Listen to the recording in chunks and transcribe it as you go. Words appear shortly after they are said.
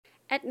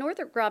At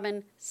Northrop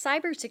Grumman,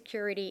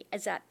 cybersecurity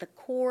is at the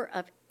core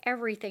of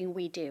everything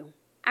we do.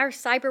 Our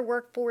cyber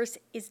workforce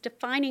is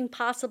defining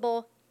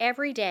possible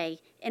every day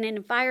in an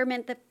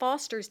environment that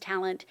fosters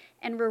talent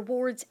and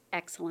rewards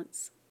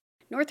excellence.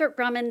 Northrop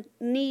Grumman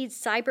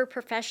needs cyber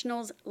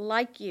professionals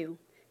like you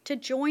to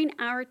join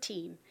our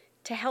team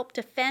to help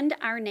defend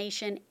our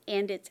nation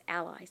and its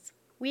allies.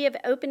 We have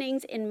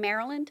openings in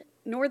Maryland,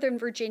 Northern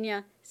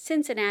Virginia,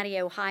 Cincinnati,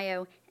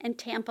 Ohio, and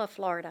Tampa,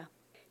 Florida.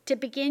 To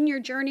begin your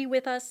journey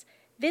with us,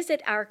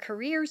 visit our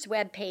careers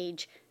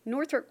webpage,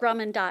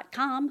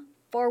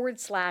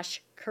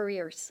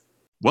 northropgrumman.com/careers.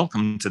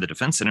 Welcome to the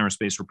Defense and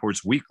Aerospace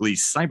Report's weekly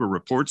cyber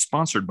report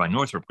sponsored by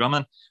Northrop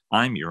Grumman.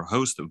 I'm your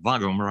host,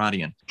 Vago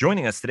Muradian.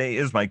 Joining us today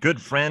is my good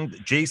friend,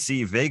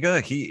 J.C. Vega.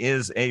 He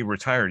is a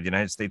retired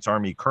United States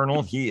Army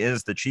colonel. He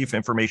is the Chief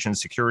Information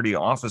Security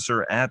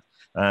Officer at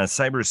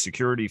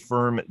cybersecurity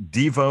firm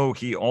Devo.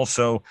 He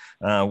also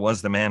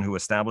was the man who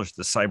established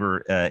the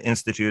Cyber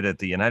Institute at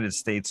the United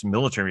States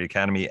Military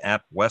Academy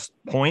at West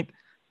Point.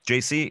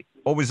 J.C.,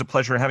 always a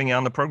pleasure having you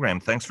on the program.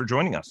 Thanks for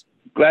joining us.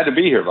 Glad to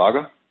be here,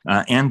 Vago.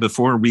 And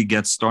before we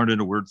get started,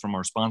 a word from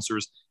our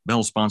sponsors.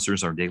 Bell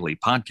sponsors our daily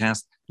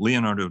podcast.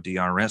 Leonardo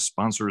DRS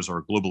sponsors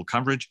our global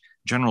coverage.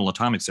 General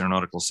Atomics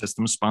Aeronautical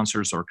Systems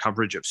sponsors our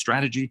coverage of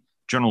strategy.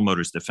 General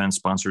Motors Defense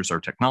sponsors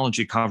our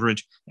technology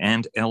coverage.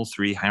 And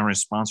L3Harris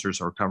sponsors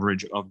our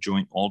coverage of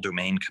Joint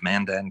All-Domain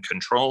Command and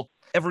Control.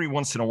 Every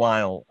once in a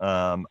while,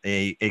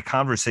 a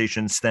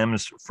conversation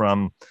stems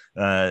from,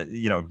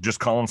 just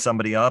calling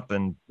somebody up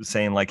and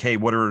saying like, hey,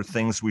 what are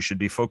things we should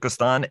be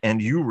focused on? And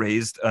you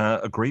raised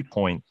a great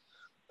point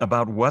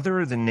about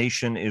whether the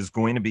nation is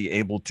going to be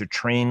able to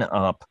train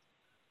up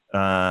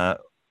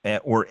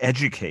or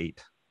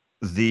educate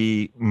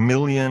the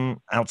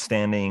million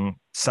outstanding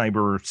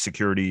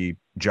cybersecurity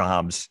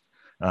jobs.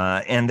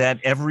 And that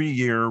every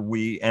year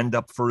we end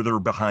up further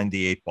behind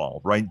the eight ball,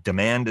 right?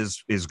 Demand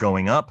is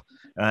going up.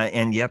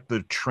 And yet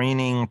the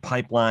training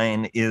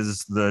pipeline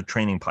is the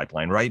training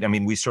pipeline, right? I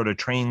mean, we sort of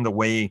train the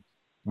way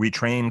we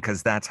train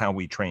because that's how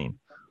we train.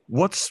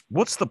 What's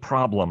the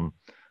problem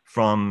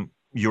from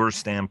your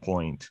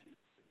standpoint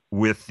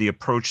with the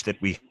approach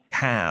that we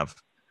have?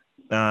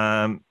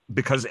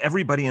 Because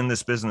everybody in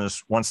this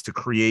business wants to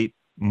create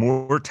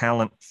more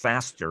talent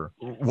faster.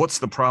 What's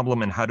the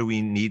problem and how do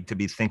we need to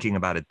be thinking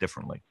about it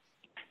differently?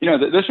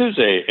 This is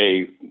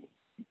a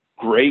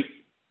great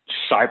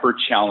cyber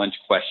challenge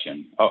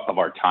question of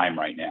our time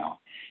right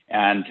now.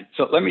 And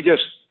so let me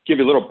just give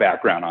you a little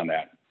background on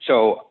that.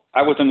 So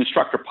I was an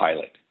instructor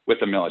pilot with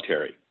the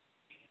military.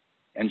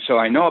 And so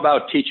I know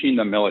about teaching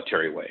the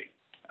military way.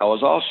 I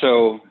was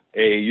also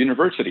a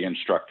university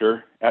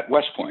instructor at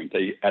West Point,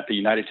 at the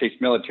United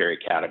States Military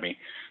Academy.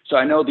 So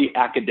I know the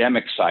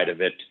academic side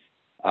of it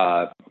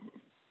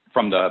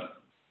from the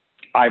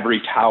ivory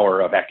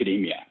tower of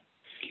academia.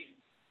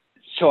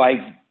 So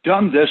I've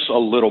done this a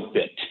little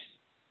bit.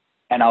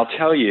 And I'll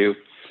tell you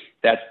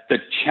that the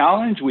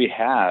challenge we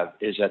have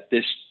is that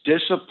this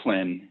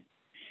discipline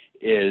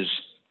is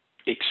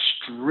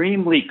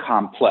extremely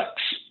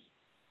complex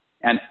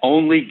and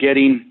only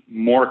getting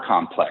more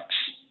complex.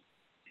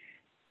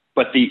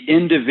 But the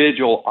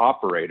individual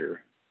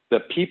operator, the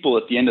people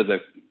at the end of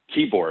the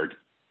keyboard,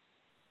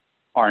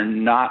 are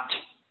not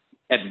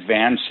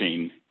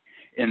advancing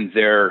in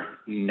their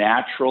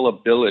natural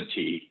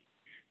ability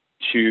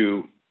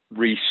to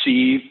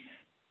receive,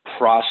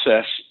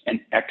 process, and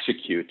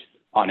execute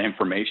on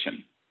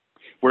information.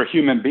 We're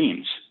human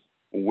beings.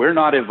 We're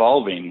not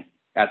evolving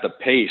at the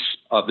pace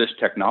of this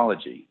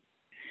technology.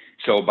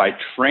 So by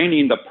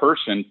training the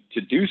person to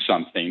do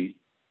something,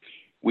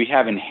 we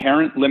have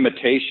inherent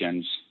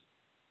limitations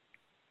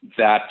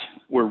that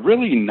we're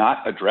really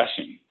not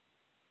addressing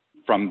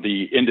from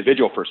the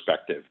individual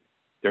perspective.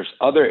 There's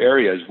other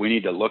areas we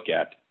need to look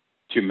at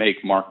to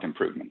make marked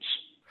improvements.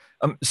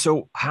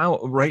 So how,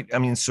 right? I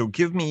mean, so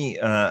give me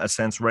a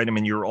sense, right? I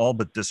mean, your all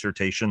but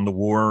dissertation, the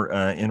war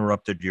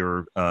interrupted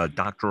your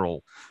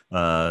doctoral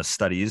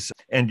studies,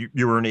 and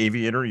you were an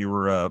aviator. You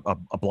were a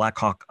Black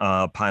Hawk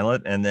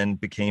pilot, and then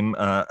became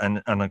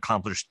an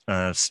accomplished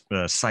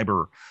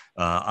cyber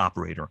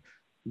operator.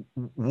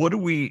 How do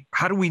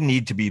we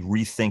need to be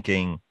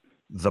rethinking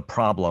the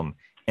problem?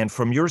 And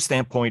from your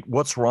standpoint,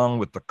 what's wrong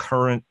with the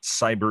current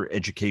cyber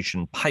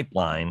education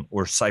pipeline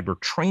or cyber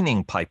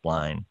training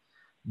pipeline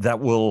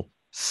that will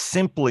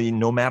simply,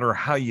 no matter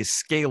how you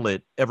scale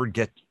it, ever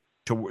get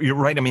to, you're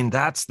right. I mean,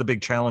 that's the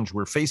big challenge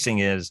we're facing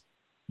is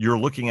you're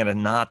looking at a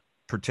not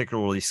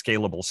particularly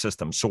scalable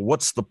system. So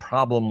what's the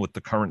problem with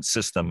the current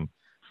system?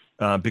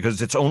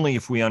 Because it's only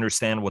if we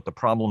understand what the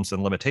problems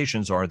and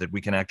limitations are that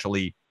we can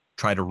actually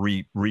try to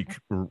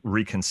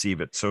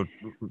reconceive it. So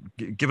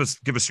give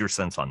us your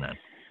sense on that.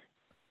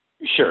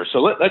 Sure. So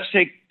let's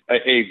take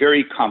a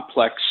very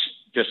complex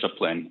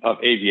discipline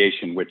of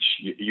aviation, which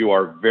you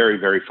are very,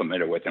 very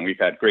familiar with, and we've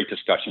had great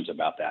discussions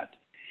about that.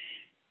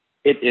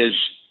 It is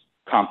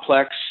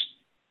complex.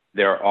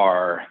 There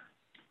are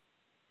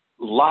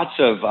lots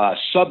of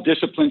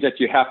sub-disciplines that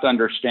you have to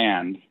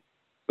understand,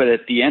 but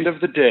at the end of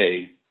the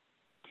day,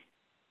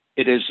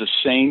 it is the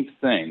same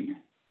thing.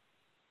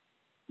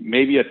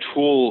 Maybe a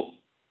tool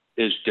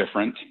is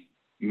different,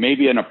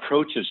 maybe an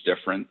approach is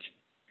different,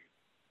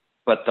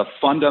 but the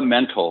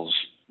fundamentals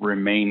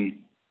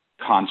remain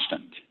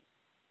constant.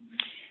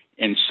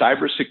 In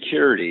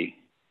cybersecurity,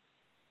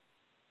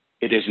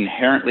 it is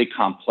inherently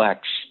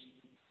complex,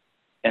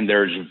 and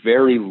there's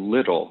very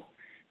little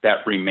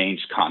that remains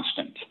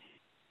constant.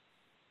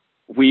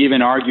 We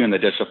even argue in the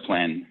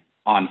discipline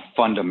on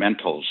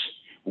fundamentals.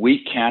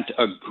 We can't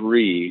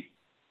agree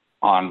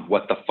on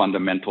what the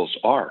fundamentals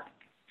are.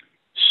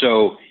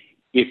 So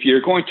if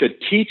you're going to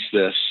teach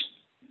this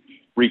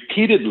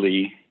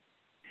repeatedly,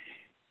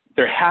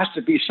 there has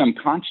to be some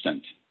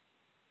constant.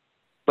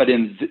 But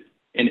in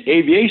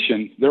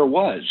aviation, there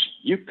was.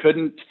 You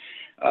couldn't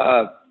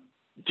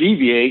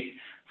deviate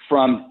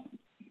from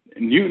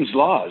Newton's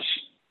laws.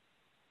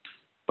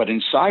 But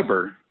in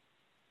cyber,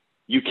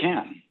 you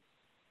can,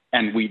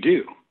 and we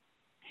do.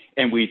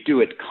 And we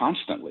do it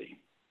constantly.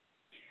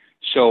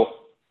 So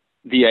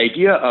the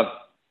idea of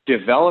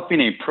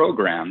developing a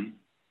program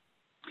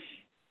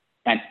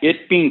and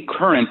it being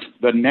current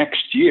the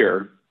next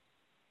year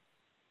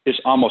is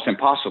almost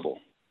impossible.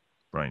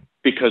 Right.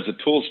 Because the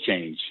tools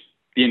change,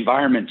 the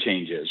environment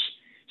changes,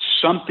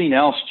 something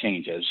else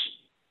changes.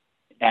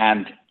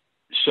 And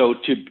so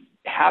to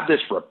have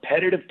this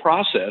repetitive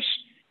process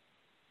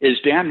is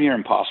damn near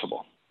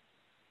impossible.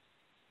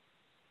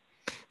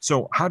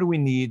 So how do we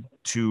need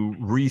to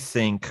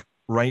rethink,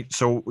 right?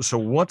 So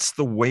what's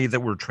the way that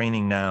we're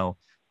training now?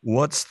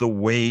 What's the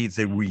way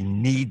that we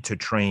need to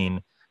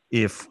train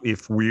if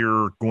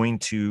we're going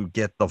to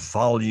get the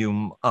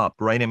volume up,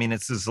 right? I mean,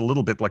 it's a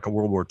little bit like a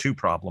World War II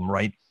problem,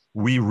 right?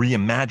 We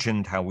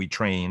reimagined how we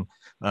train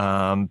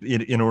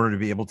in order to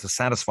be able to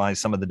satisfy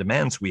some of the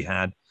demands we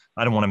had.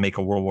 I don't want to make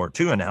a World War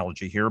II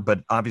analogy here,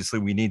 but obviously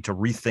we need to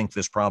rethink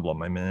this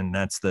problem. I mean,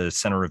 that's the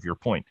center of your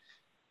point.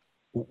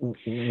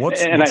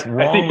 What's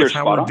wrong with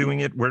how we're doing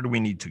it? Where do we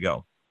need to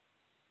go?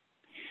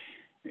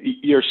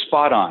 You're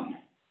spot on.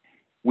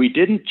 We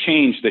didn't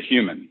change the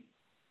human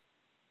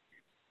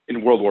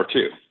in World War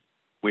II.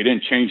 We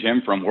didn't change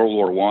him from World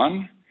War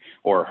I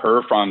or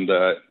her from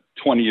the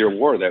 20-year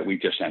war that we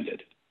just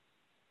ended.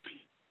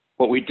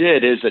 What we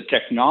did is the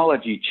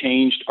technology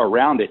changed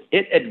around it.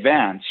 It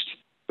advanced,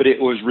 but it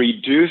was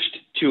reduced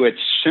to its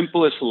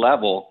simplest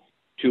level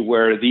to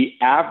where the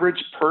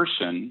average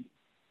person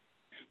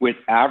with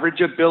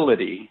average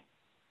ability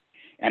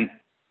and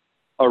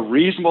a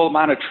reasonable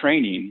amount of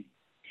training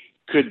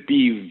could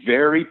be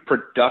very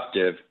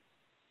productive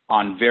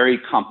on very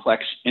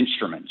complex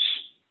instruments.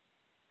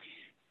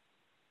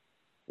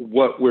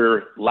 What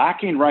we're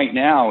lacking right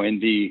now in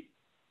the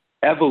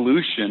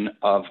evolution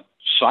of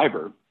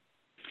cyber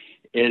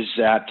is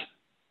that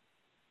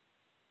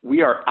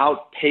we are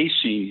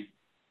outpacing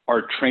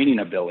our training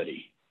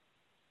ability.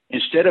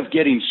 Instead of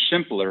getting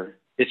simpler,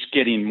 it's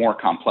getting more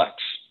complex.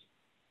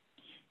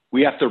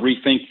 We have to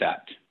rethink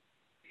that.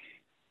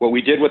 What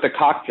we did with the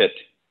cockpit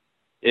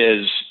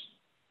is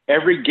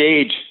every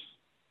gauge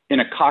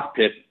in a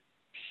cockpit,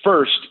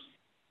 first,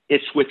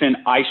 it's within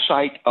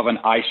eyesight of an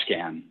eye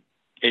scan,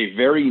 a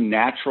very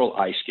natural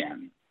eye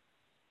scan.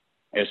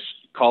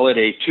 Call it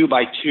a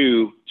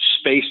 2x2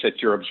 space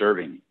that you're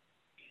observing.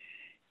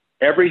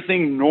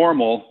 Everything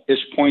normal is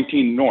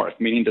pointing north,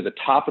 meaning to the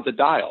top of the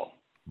dial.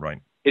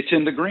 Right. It's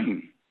in the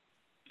green.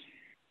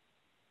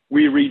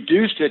 We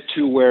reduced it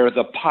to where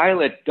the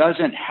pilot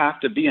doesn't have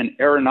to be an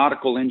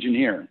aeronautical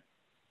engineer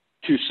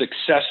to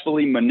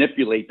successfully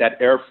manipulate that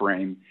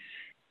airframe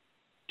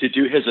to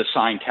do his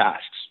assigned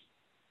tasks.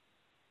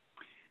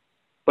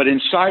 But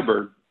in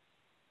cyber,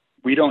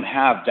 we don't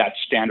have that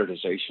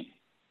standardization.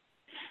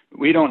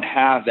 We don't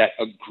have that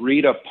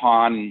agreed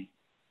upon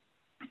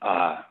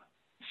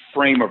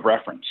frame of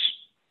reference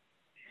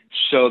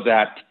so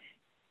that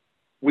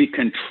we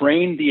can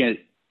train the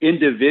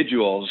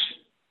individuals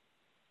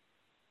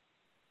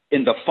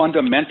in the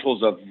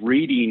fundamentals of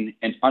reading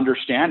and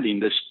understanding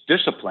this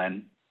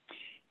discipline.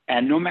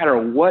 And no matter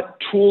what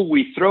tool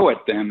we throw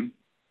at them,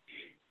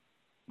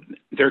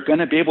 they're going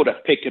to be able to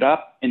pick it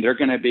up and they're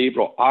going to be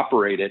able to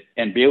operate it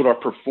and be able to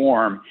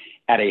perform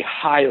at a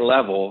high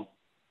level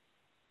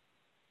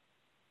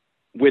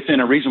within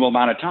a reasonable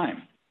amount of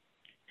time.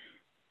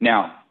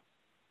 Now,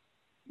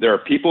 there are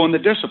people in the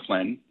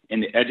discipline, in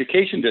the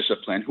education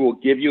discipline, who will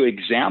give you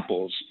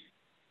examples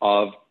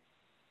of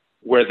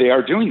where they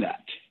are doing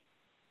that.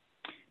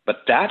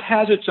 But that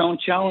has its own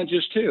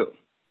challenges too.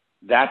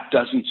 That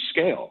doesn't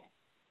scale.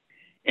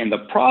 And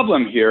the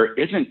problem here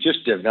isn't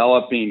just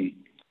developing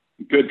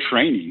good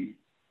training.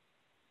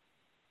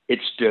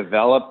 It's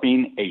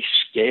developing a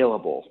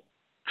scalable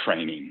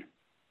training,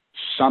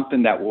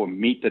 something that will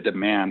meet the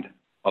demand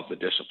of the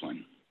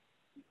discipline.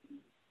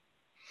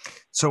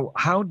 So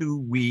how do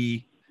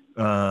we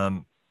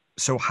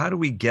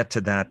get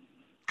to that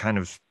kind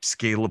of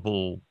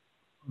scalable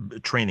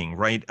training,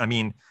 right? I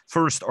mean,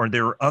 first, are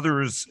there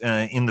others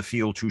in the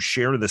field who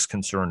share this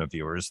concern of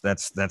yours?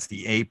 That's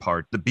the A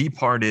part. The B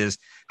part is,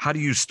 how do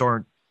you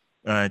start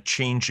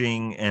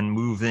changing and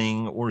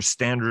moving or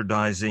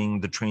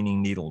standardizing the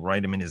training needle,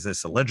 right? I mean, is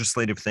this a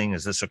legislative thing?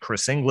 Is this a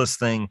Chris Inglis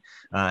thing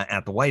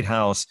at the White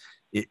House?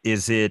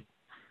 Is it,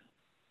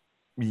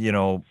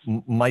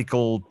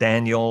 Michael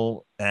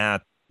Daniel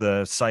at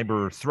the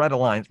Cyber Threat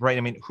Alliance, right?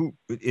 I mean, who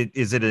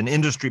is it? An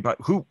industry, but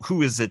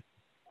who is it?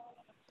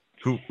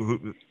 Who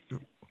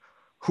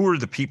are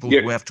the people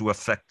who have to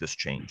affect this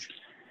change?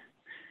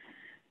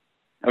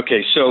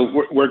 Okay,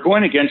 so we're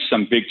going against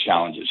some big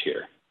challenges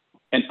here,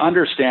 and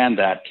understand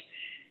that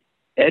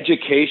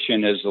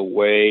education is the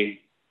way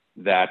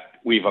that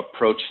we've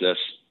approached this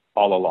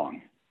all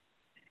along.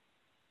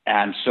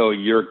 And so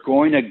you're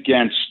going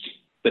against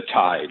the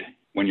tide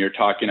when you're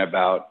talking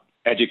about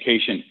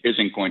education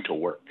isn't going to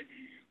work.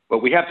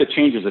 But we have to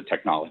change as a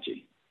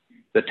technology.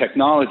 The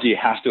technology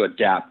has to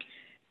adapt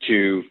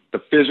to the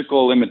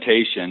physical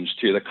limitations,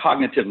 to the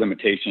cognitive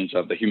limitations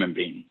of the human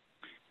being.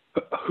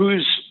 Who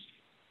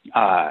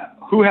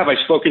have I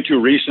spoken to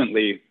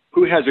recently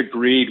who has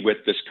agreed with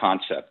this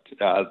concept?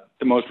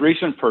 The most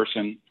recent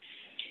person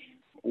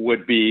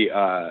would be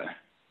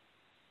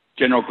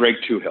General Greg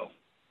Tuhill,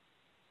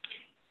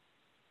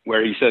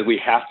 where he said we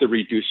have to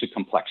reduce the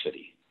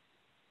complexity.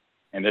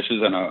 And this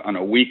is on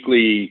a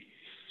weekly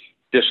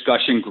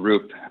discussion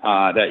group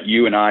that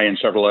you and I and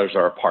several others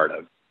are a part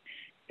of.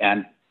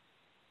 And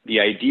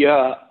the idea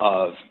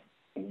of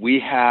we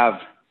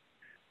have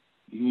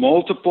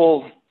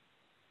multiple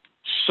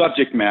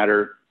subject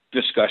matter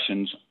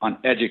discussions on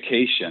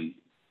education,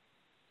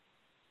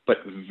 but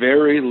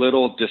very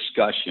little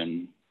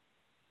discussion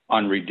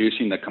on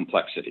reducing the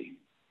complexity.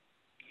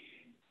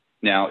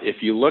 Now, if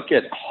you look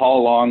at how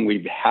long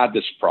we've had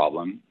this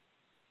problem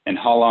and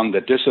how long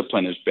the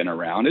discipline has been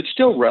around, it's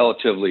still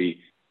relatively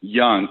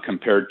young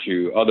compared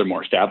to other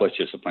more established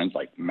disciplines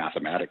like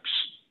mathematics.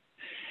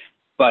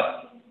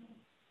 But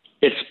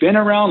it's been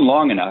around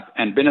long enough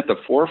and been at the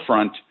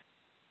forefront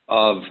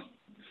of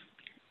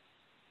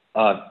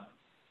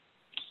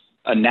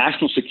a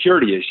national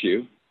security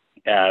issue,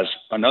 as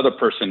another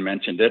person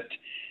mentioned it,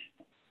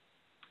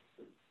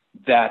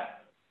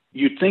 that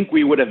you'd think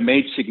we would have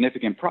made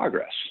significant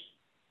progress.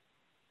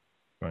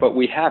 Right. But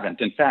we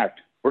haven't. In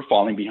fact, we're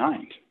falling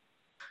behind.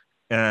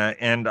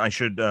 And I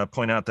should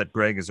point out that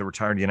Greg is a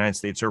retired United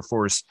States Air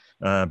Force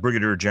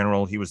Brigadier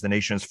General. He was the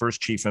nation's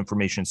first Chief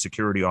Information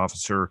Security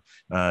Officer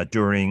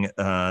during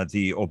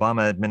the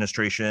Obama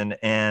administration.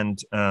 And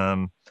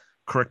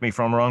correct me if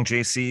I'm wrong,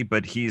 JC,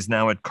 but he's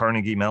now at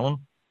Carnegie Mellon.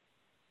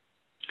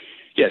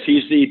 Yes,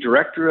 he's the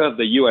director of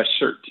the U.S.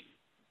 CERT.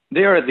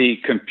 They are the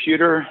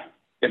computer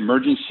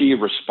emergency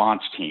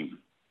response team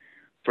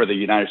for the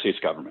United States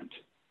government.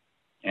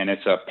 And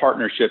it's a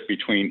partnership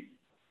between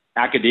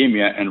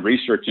academia and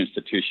research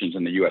institutions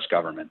in the U.S.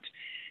 government.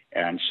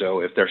 And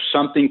so if there's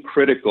something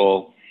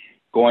critical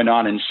going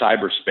on in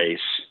cyberspace,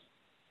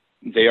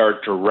 they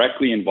are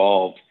directly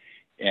involved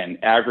in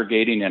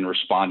aggregating and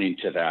responding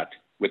to that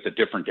with the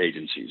different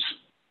agencies.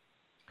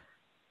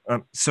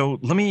 So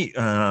let me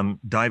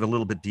dive a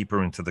little bit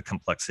deeper into the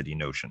complexity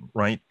notion,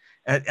 right?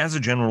 As a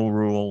general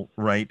rule,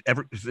 right,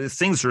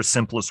 things are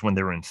simplest when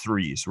they're in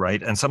threes,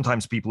 right? And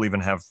sometimes people even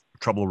have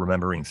trouble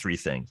remembering three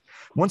things.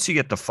 Once you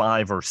get to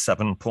 5 or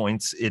 7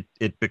 points,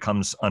 it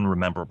becomes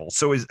unrememberable.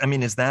 So is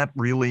that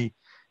really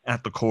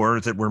at the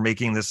core, that we're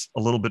making this a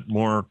little bit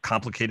more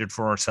complicated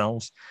for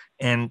ourselves?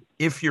 And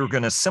if you're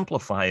going to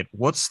simplify it,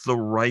 what's the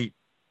right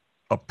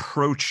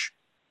approach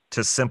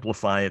to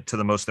simplify it to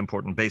the most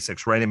important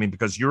basics, right? I mean,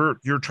 because you're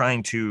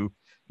trying to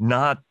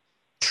not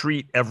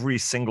treat every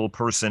single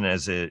person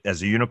as a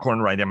unicorn,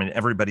 right? I mean,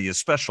 everybody is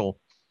special,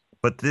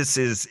 but this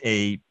is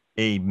a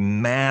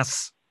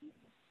mass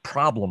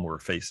problem we're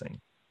facing,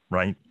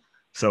 right?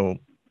 So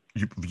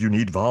you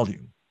need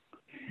volume.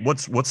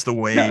 What's the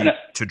way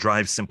to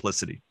drive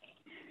simplicity?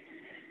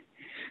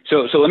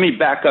 So let me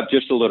back up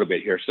just a little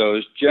bit here. So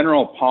as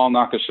General Paul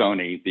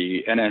Nakasone,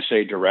 the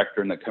NSA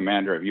director and the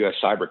commander of U.S.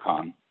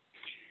 Cybercom,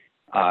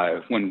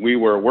 when we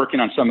were working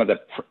on some of the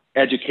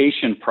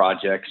education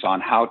projects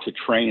on how to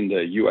train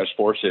the U.S.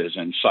 forces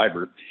in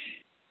cyber,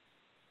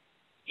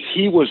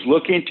 he was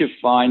looking to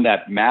find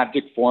that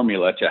magic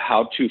formula to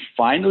how to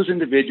find those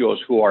individuals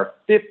who are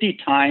 50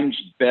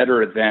 times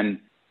better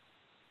than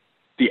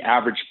the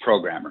average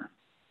programmer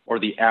or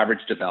the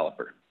average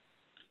developer.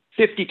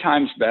 50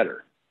 times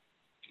better.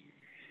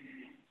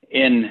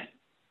 In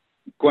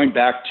going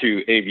back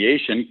to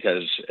aviation,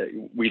 because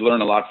we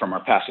learn a lot from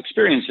our past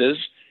experiences,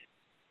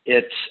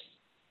 it's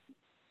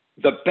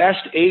the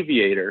best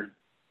aviator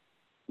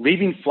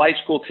leaving flight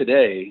school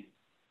today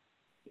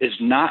is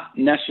not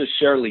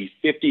necessarily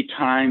 50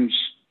 times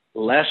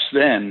less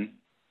than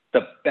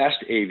the best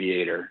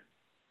aviator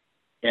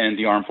in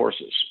the armed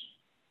forces.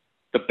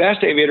 The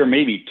best aviator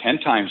may be 10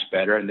 times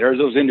better, and there's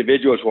those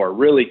individuals who are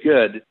really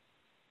good,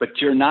 but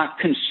you're not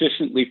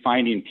consistently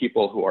finding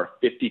people who are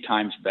 50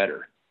 times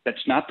better.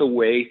 That's not the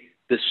way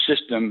the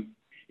system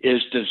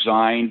is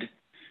designed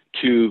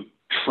to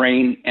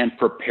train and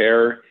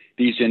prepare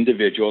these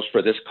individuals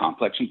for this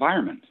complex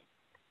environment.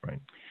 Right.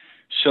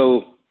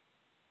 So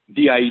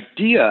the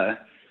idea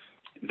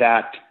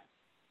that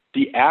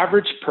the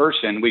average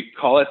person, we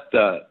call it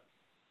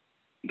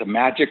the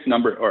magic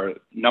number, or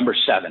number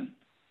 7,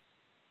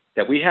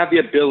 that we have the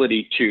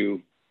ability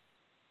to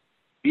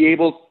be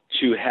able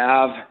to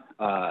have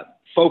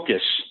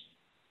focus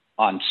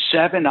on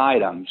 7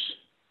 items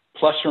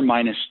plus or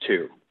minus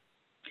 2.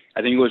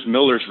 I think it was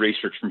Miller's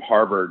research from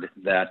Harvard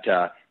that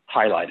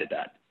highlighted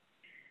that.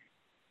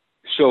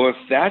 So if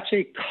that's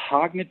a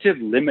cognitive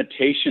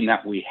limitation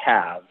that we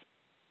have,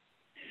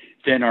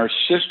 then our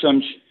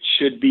systems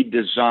should be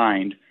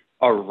designed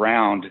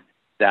around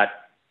that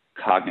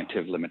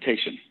cognitive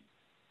limitation.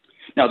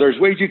 Now, there's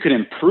ways you can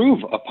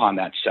improve upon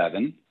that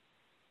 7.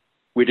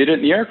 We did it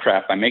in the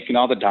aircraft by making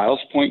all the dials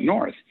point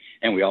north.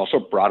 And we also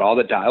brought all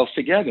the dials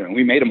together, and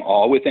we made them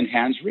all within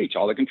hand's reach,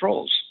 all the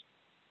controls.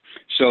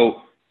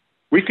 So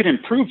we could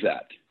improve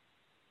that.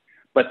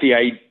 But the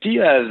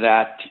idea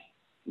that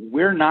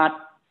we're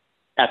not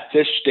at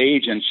this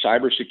stage in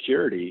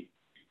cybersecurity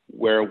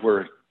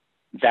where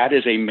that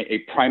is a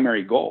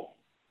primary goal.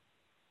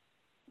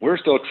 We're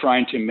still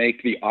trying to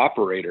make the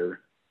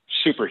operator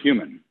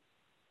superhuman.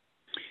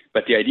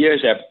 But the idea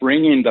is that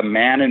bringing the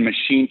man and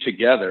machine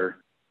together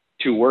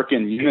to work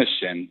in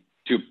unison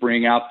to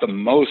bring out the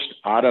most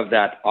out of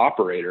that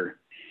operator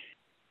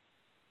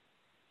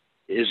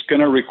is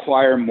going to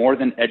require more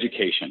than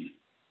education.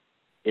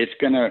 It's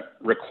going to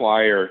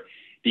require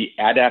the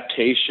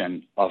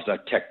adaptation of the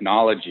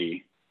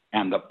technology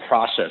and the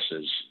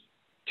processes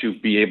to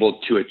be able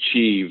to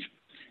achieve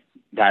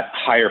that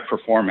higher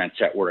performance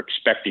that we're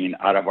expecting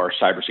out of our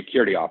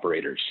cybersecurity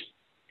operators.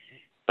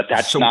 But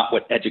that's not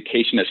what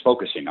education is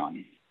focusing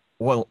on.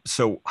 Well,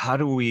 so how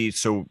do we,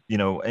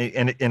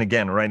 and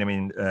again, right, I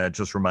mean,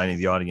 just reminding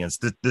the audience,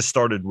 this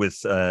started with,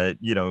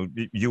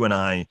 you and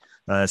I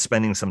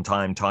spending some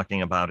time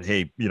talking about,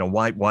 hey,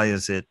 why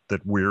is it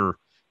that we're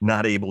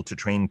not able to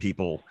train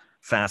people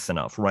fast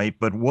enough, right?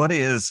 But what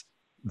is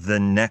the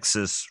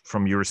nexus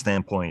from your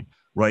standpoint,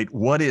 right?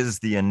 What is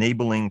the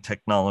enabling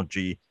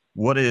technology?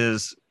 What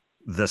is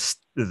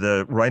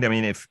the right? I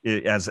mean, if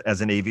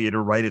as an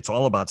aviator, right, it's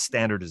all about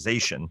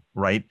standardization,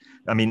 right?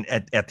 I mean,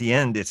 at the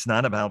end, it's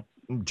not about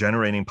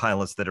generating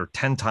pilots that are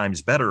 10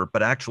 times better,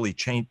 but actually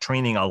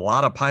training a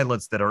lot of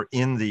pilots that are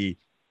in the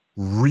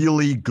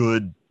really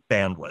good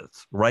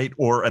bandwidth, right?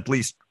 Or at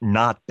least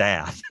not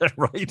bad,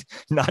 right?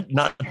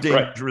 Not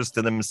dangerous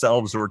to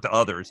themselves or to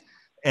others.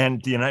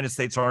 And the United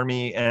States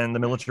Army and the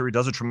military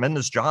does a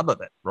tremendous job of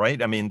it,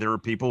 right? I mean, there are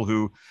people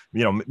who,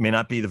 may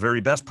not be the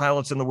very best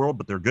pilots in the world,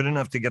 but they're good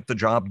enough to get the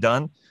job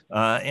done.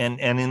 And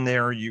in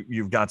there,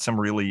 you've got some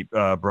really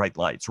bright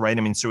lights, right?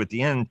 I mean, so at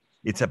the end,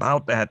 it's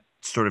about that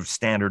sort of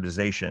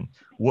standardization.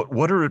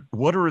 What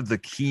are the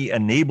key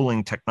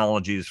enabling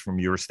technologies from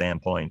your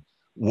standpoint?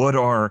 What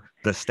are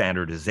the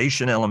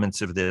standardization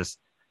elements of this?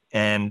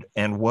 And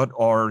what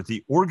are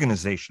the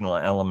organizational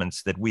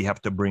elements that we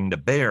have to bring to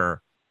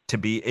bear to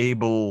be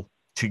able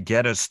to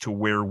get us to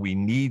where we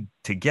need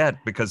to get?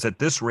 Because at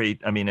this rate,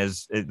 I mean,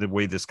 as the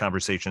way this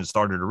conversation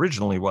started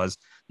originally was,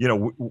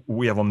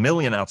 we have 1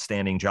 million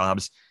outstanding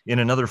jobs. In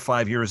another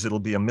 5 years, it'll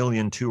be 1.2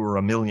 million or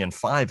 1.5 million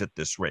at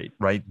this rate,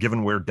 right?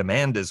 Given where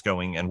demand is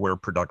going and where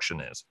production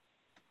is.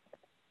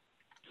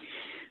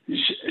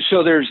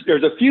 So there's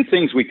a few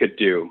things we could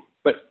do,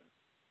 but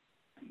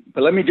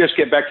let me just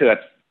get back to that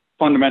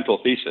fundamental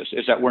thesis,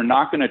 is that we're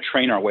not going to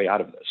train our way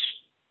out of this.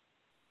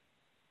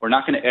 We're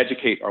not going to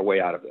educate our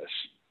way out of this.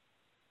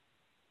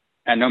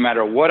 And no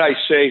matter what I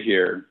say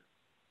here,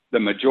 the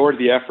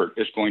majority of the effort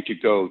is going to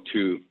go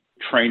to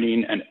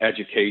training and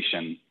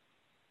education,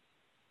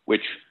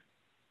 which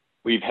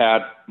we've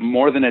had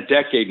more than a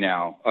decade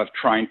now of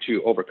trying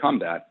to overcome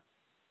that,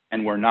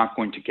 and we're not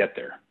going to get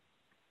there.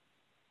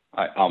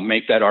 I'll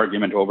make that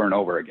argument over and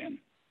over again.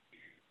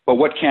 But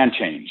what can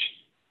change?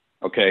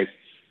 Okay.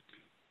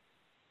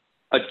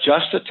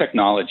 Adjust the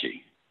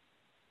technology.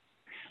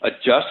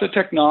 Adjust the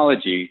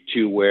technology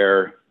to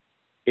where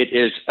it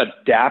is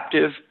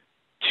adaptive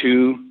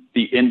to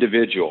the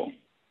individual.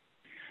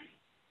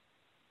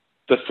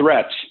 The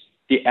threats,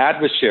 the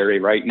adversary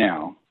right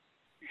now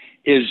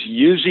is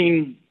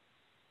using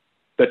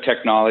the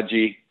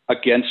technology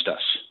against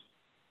us.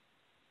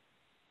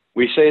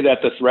 We say that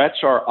the threats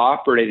are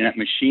operating at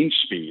machine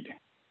speed.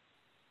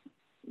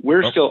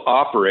 We're still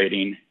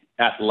operating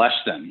at less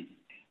than.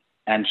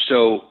 And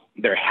so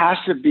there has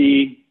to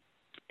be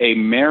a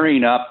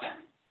marrying up,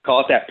 call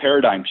it that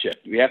paradigm shift.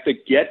 We have to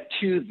get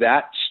to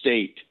that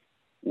state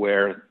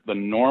where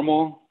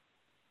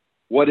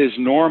what is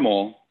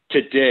normal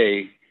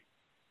today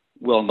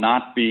will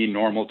not be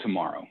normal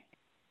tomorrow,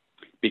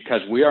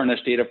 because we are in a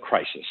state of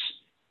crisis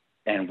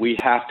and we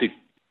have to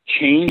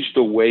change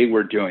the way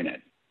we're doing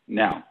it.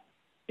 Now,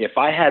 if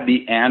I had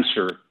the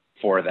answer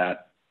for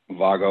that,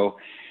 Vago,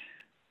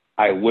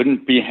 I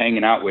wouldn't be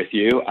hanging out with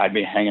you. I'd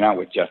be hanging out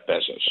with Jeff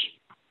Bezos.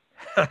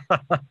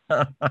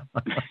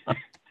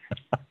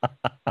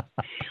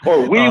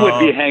 Or we would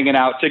be hanging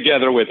out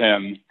together with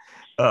him.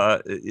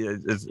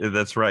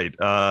 That's right.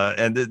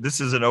 And this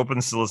is an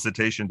open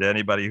solicitation to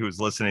anybody who's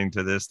listening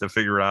to this to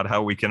figure out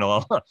how we can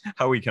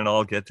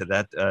all get to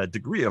that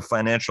degree of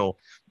financial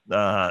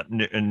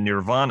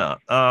nirvana.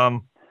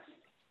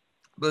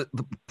 But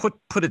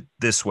put it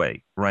this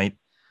way, right?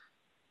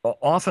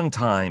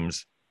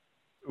 Oftentimes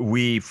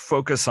we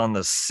focus on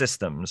the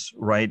systems,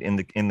 right? In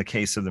the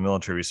case of the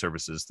military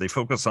services, they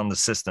focus on the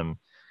system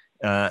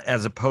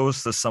as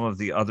opposed to some of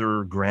the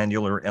other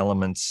granular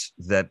elements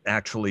that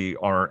actually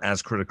are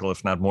as critical,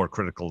 if not more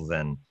critical,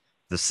 than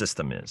the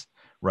system is,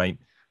 right?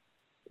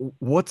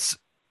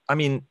 I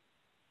mean,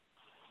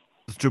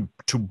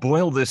 to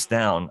boil this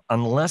down,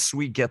 unless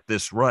we get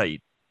this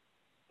right,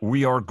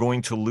 we are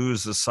going to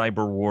lose the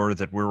cyber war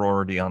that we're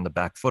already on the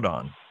back foot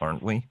on,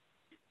 aren't we?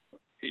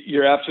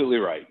 You're absolutely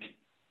right.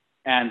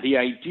 And the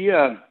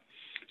idea,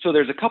 so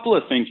there's a couple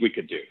of things we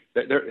could do.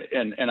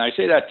 And I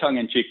say that tongue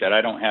in cheek that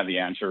I don't have the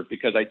answer,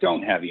 because I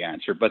don't have the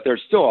answer, but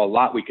there's still a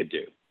lot we could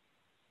do.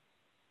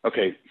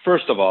 Okay,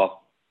 first of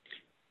all,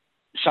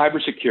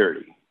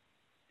 cybersecurity.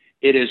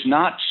 It is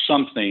not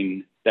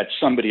something that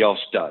somebody else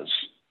does.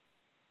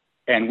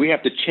 And we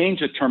have to change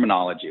the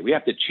terminology. We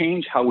have to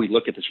change how we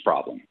look at this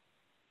problem.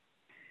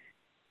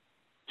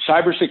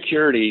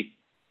 Cybersecurity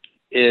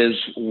is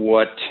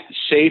what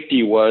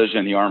safety was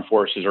in the armed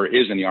forces, or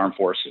is in the armed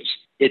forces.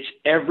 It's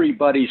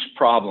everybody's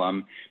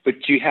problem,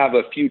 but you have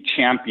a few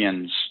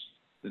champions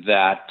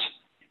that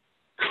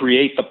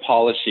create the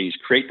policies,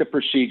 create the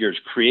procedures,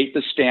 create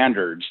the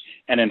standards,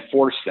 and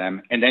enforce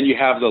them. And then you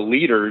have the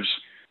leaders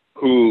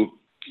who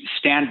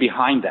stand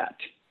behind that.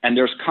 And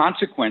there's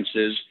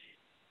consequences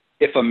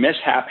if a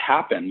mishap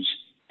happens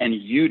and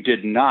you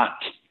did not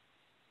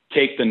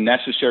take the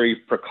necessary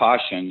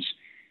precautions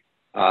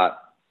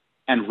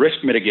and risk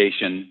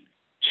mitigation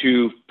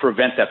to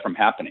prevent that from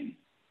happening.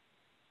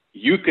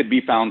 You could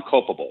be found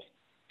culpable.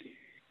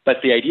 But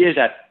the idea is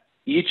that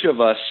each of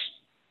us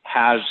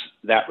has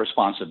that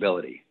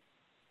responsibility.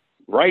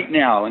 Right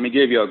now, let me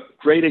give you a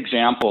great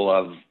example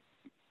of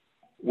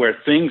where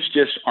things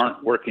just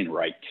aren't working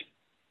right.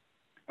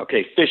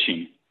 Okay,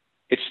 phishing.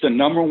 It's the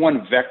number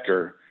one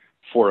vector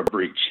for a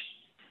breach.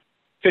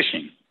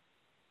 Phishing.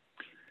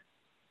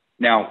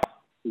 Now,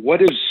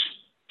 what is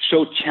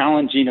so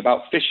challenging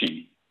about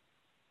phishing?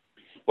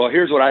 Well,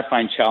 here's what I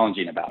find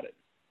challenging about it.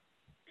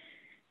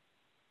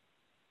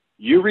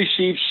 You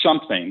receive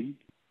something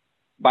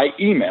by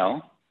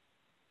email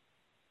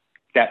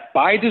that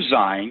by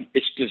design,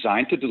 it's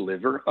designed to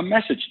deliver a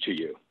message to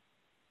you.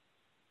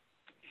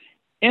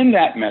 In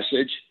that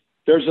message,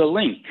 there's a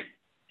link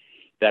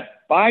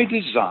that by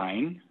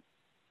design,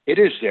 it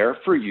is there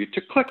for you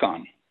to click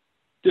on,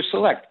 to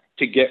select,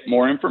 to get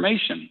more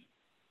information.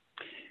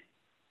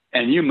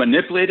 And you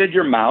manipulated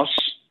your mouse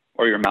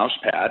or your mouse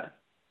pad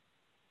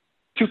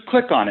to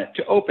click on it,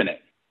 to open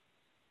it.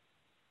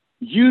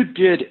 You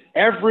did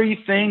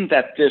everything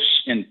that this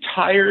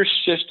entire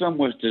system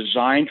was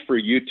designed for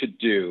you to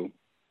do,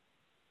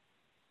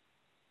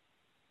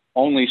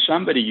 only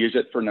somebody used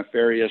it for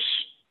nefarious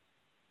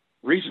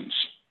reasons.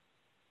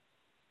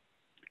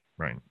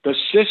 Right. The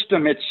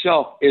system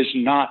itself is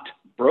not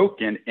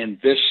broken in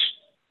this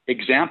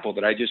example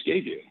that I just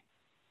gave you.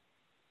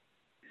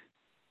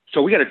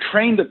 So we got to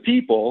train the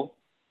people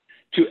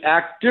to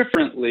act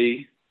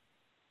differently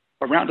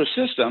around a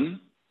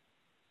system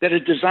that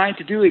is designed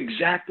to do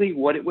exactly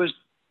what it was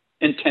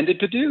intended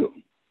to do.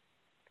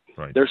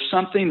 Right. There's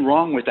something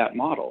wrong with that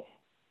model.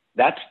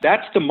 That's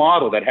the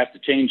model that has to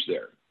change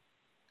there.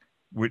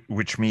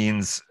 Which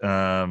means,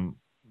 in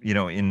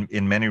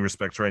many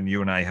respects, right? And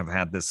you and I have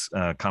had this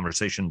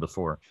conversation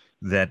before,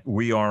 that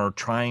we are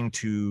trying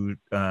to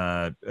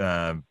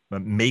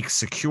make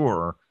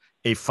secure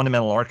a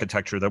fundamental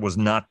architecture that was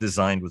not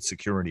designed with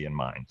security in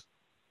mind,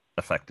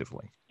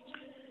 effectively.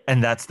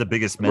 And that's the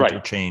biggest mental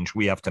change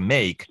we have to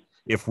make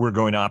if we're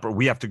going to operate.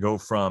 We have to go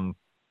from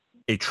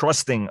a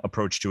trusting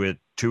approach to it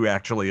to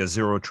actually a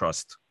zero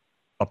trust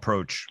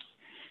approach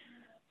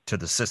to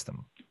the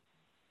system.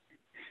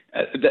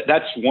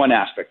 That's one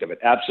aspect of it,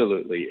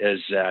 absolutely, is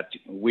that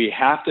we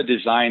have to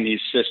design these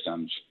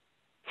systems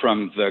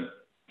from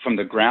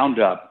the ground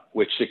up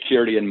with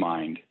security in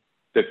mind.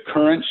 The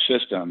current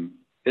system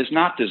is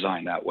not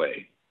designed that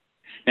way.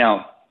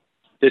 Now,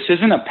 this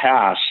isn't a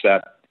pass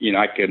that,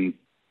 I can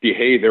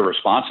behave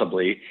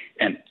irresponsibly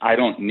and I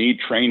don't need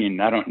training,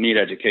 I don't need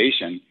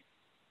education.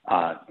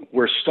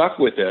 We're stuck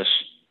with this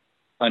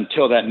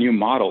until that new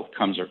model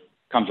comes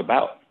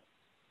about.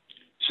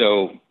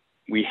 So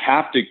we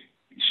have to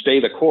stay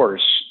the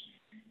course,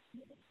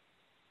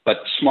 but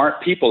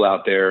smart people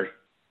out there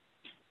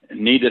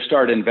need to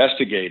start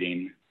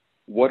investigating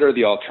what are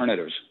the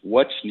alternatives,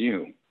 what's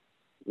new,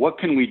 what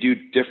can we do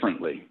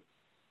differently?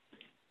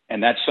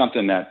 And that's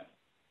something that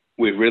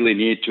we really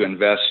need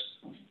to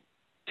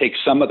take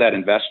some of that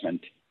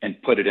investment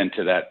and put it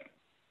into that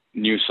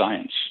new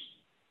science.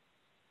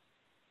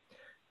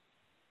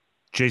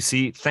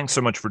 JC, thanks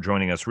so much for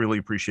joining us. Really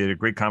appreciate it.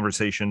 Great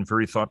conversation.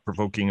 Very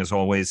thought-provoking as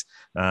always.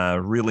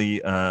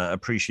 Really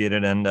appreciate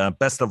it. And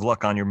best of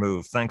luck on your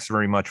move. Thanks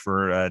very much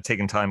for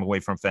taking time away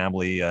from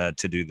family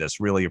to do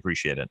this. Really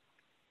appreciate it.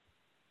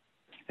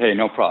 Hey,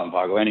 no problem,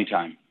 Vago.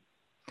 Anytime.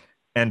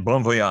 And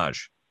bon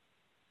voyage.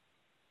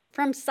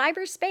 From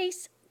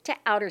cyberspace to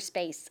outer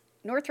space,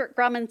 Northrop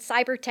Grumman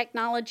cyber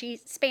technology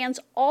spans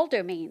all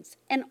domains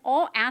and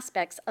all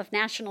aspects of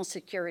national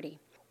security.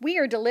 We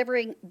are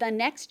delivering the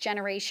next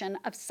generation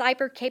of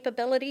cyber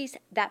capabilities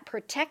that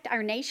protect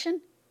our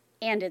nation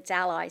and its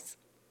allies.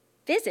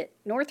 Visit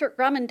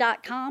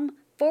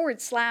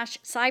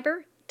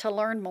northropgrumman.com/cyber to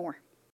learn more.